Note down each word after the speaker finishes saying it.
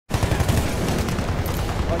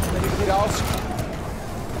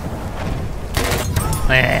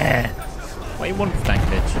Why you want flank,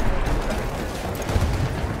 bitch?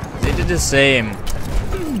 They did the same.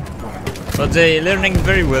 But they're learning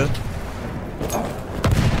very well.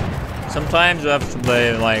 Sometimes you have to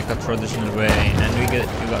play like a traditional way, and you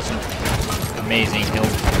got some amazing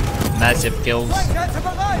kills, massive kills.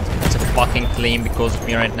 It's a fucking clean because of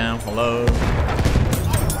me right now. Hello.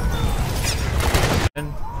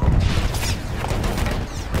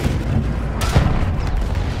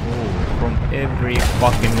 Oh, from every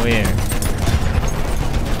fucking where.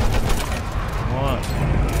 What?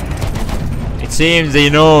 It seems they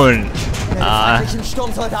know.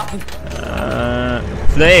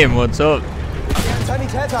 Flame, what's up?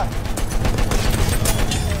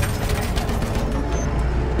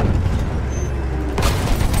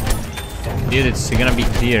 Dude, it's gonna be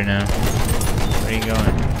clear now. Where are you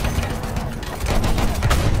going?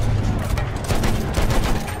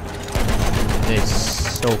 It's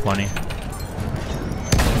so funny.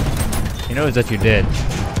 He knows that you're dead.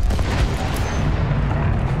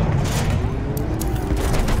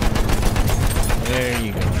 Where are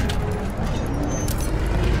you going?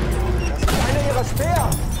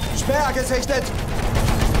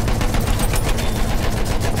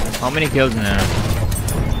 How many kills now?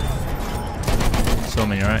 So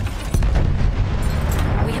many, right?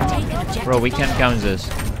 Bro, we can't count this.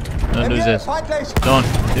 Don't do this. Don't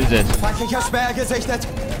do this.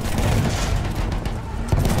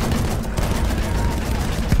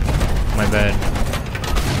 My bad.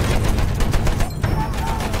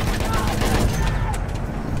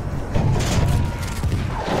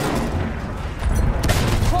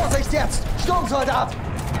 Jetzt! Sturmsoldat!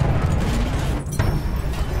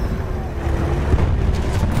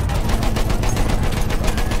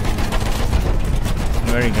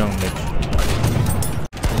 Where are you going, bitch?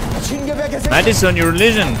 Madison, your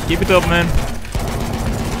religion. Keep it up, man.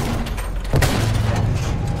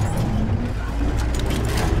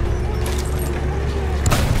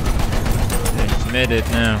 It's made it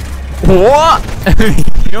now. What?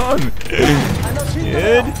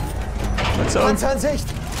 Dude. What's up?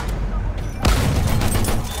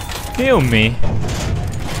 Kill me.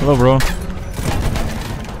 Hello, bro.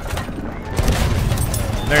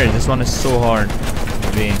 Mary, this one is so hard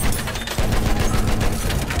to be.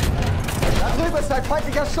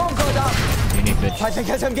 Unique bitch. I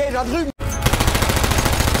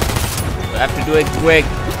have to do it quick.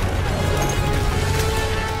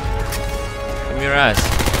 Give me your ass.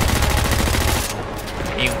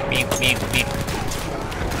 Meep.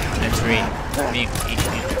 That's right. Meep.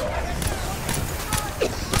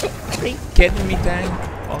 Are you kidding me, dang?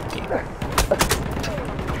 Okay.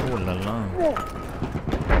 Oh la la.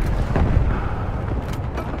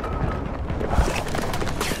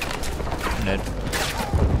 Dead.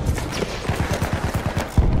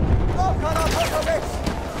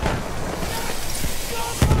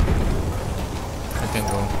 I can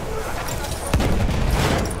go.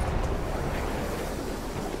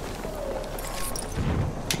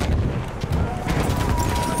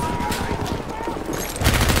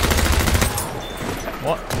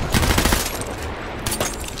 What?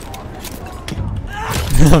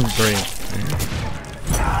 I'm sorry.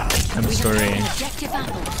 I'm sorry.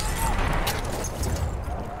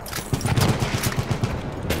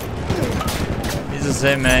 He's the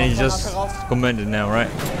same man, he just commented now, right?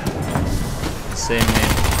 The same man.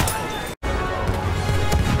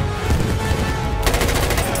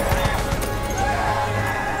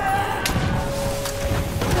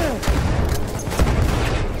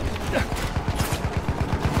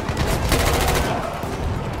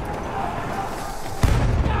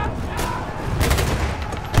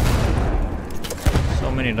 So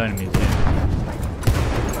many enemies here.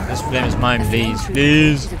 This flame is mine, please.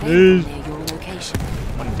 Please.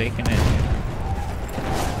 I'm taking it.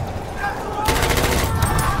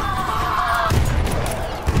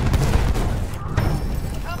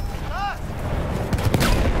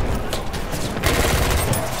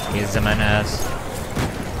 Here's the man ass.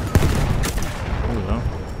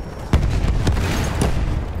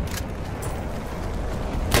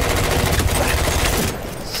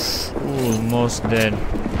 Almost dead.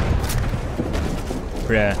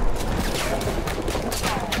 Bruh.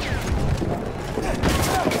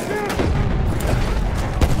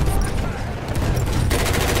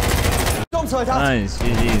 Nice,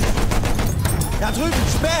 GG's. Da drüben,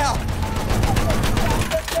 Speer!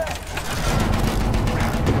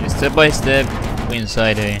 Step by step, we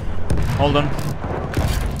inside A. Hold on.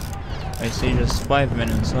 I see just 5 men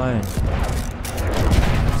inside.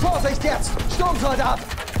 Vorsicht jetzt! Sturmsoldat!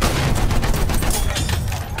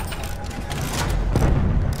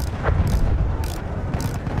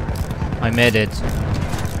 I made it.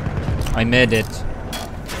 I made it.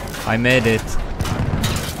 I made it.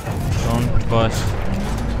 Don't push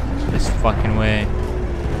this fucking way.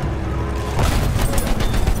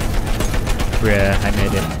 Bruh, I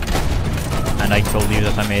made it. And I told you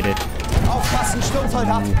that I made it. Aufpassen,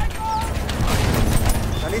 Sturmsoldat!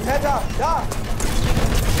 Sanitäter, da!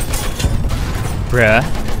 Bruh.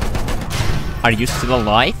 Are you still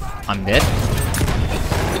alive? I'm dead.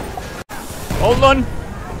 Hold on.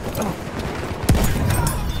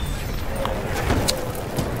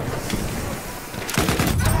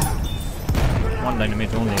 One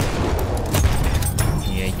dynamite only.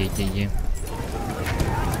 Yeah.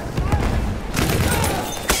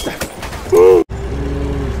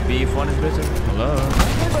 B1 is better. Hello.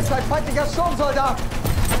 Hilfeszeit, feindlicher Sturmsoldat!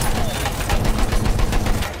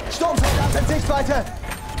 Sturmsoldat in Sichtweite!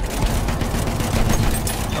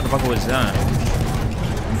 What the fuck was that?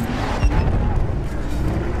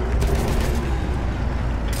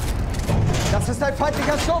 Das ist ein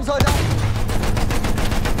feindlicher Sturmsoldat!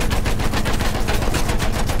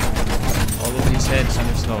 All of these heads and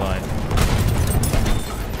it's still alive.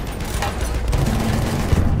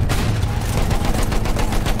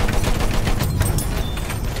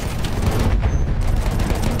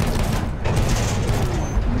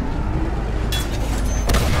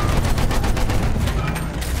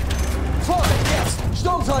 Vorsicht jetzt!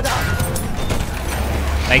 Sturmsoldat!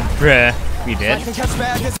 Like, bruh, we dead? Feindlicher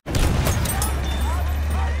Zwerg ist...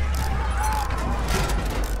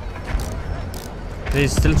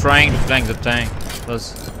 He's still trying to flank the tank.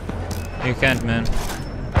 Plus, you can't, man.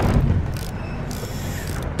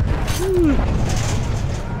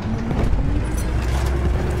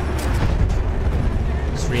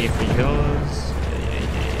 Three free kills.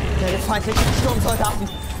 Der feindlichen Sturmsoldaten!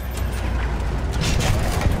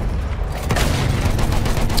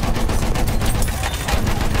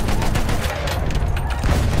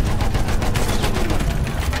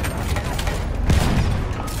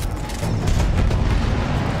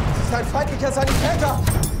 Das ist ein feindlicher Sanitäter!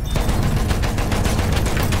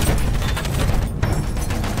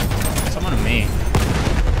 Someone on me.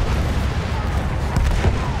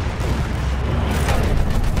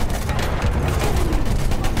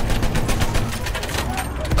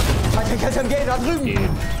 Feindlicher SMG da drüben! Dude.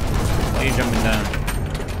 Why are you jumping down?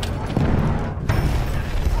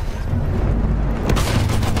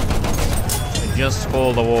 I just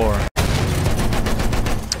called the war.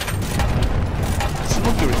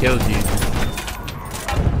 Smoker killed you.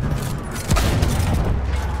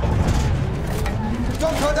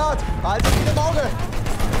 Sturmsoldat! Behalte ihn im Auge!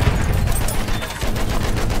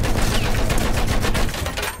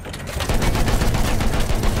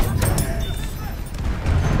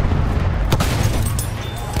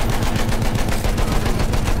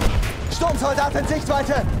 Sturmsoldat in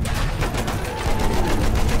Sichtweite!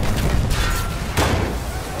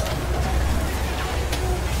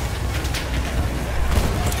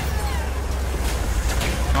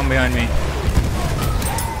 Come behind me.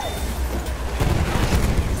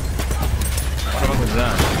 What the fuck was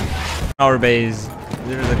that? Our base.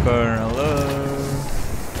 There's a car. Hello.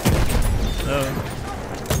 Hello.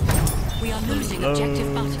 We are losing Hello.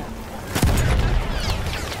 objective butter.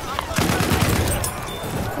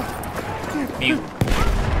 Mute.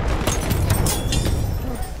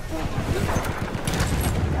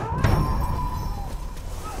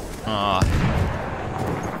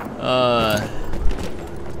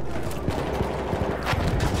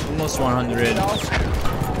 Almost 100.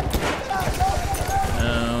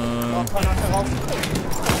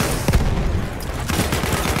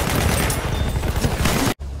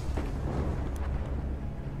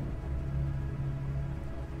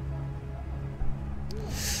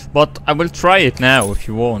 But I will try it now if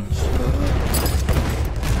you want.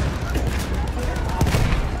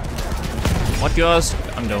 What you ask?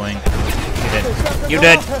 I'm doing. You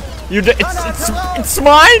dead. You dead. It's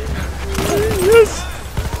mine. Yes.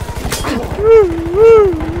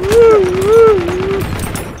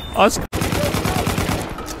 Ask.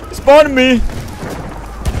 Spawn me.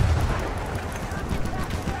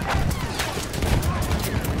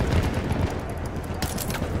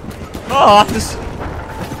 Ah, this.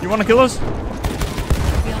 You wanna kill us?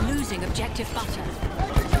 We are losing objective butter.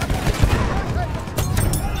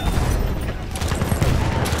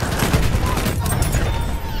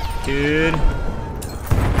 Dude. We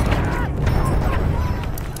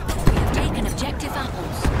have taken objective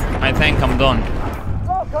apples. I think I'm done.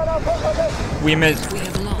 We have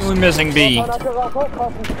lost. We're missing B.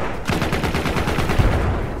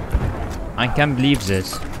 I can't believe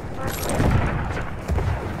this.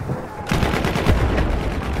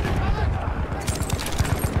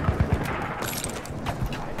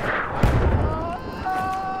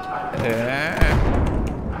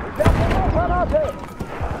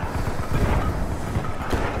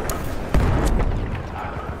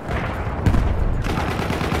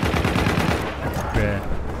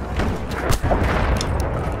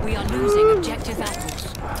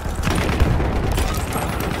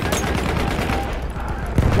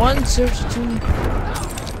 Search it only.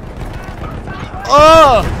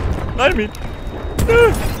 Oh! Not me.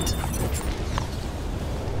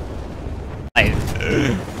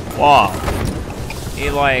 Wow.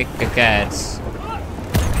 You like the cats.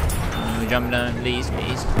 Jump down, please,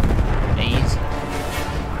 please. Please.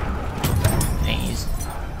 Please.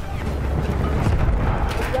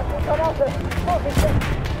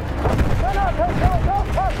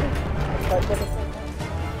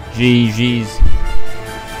 GG's.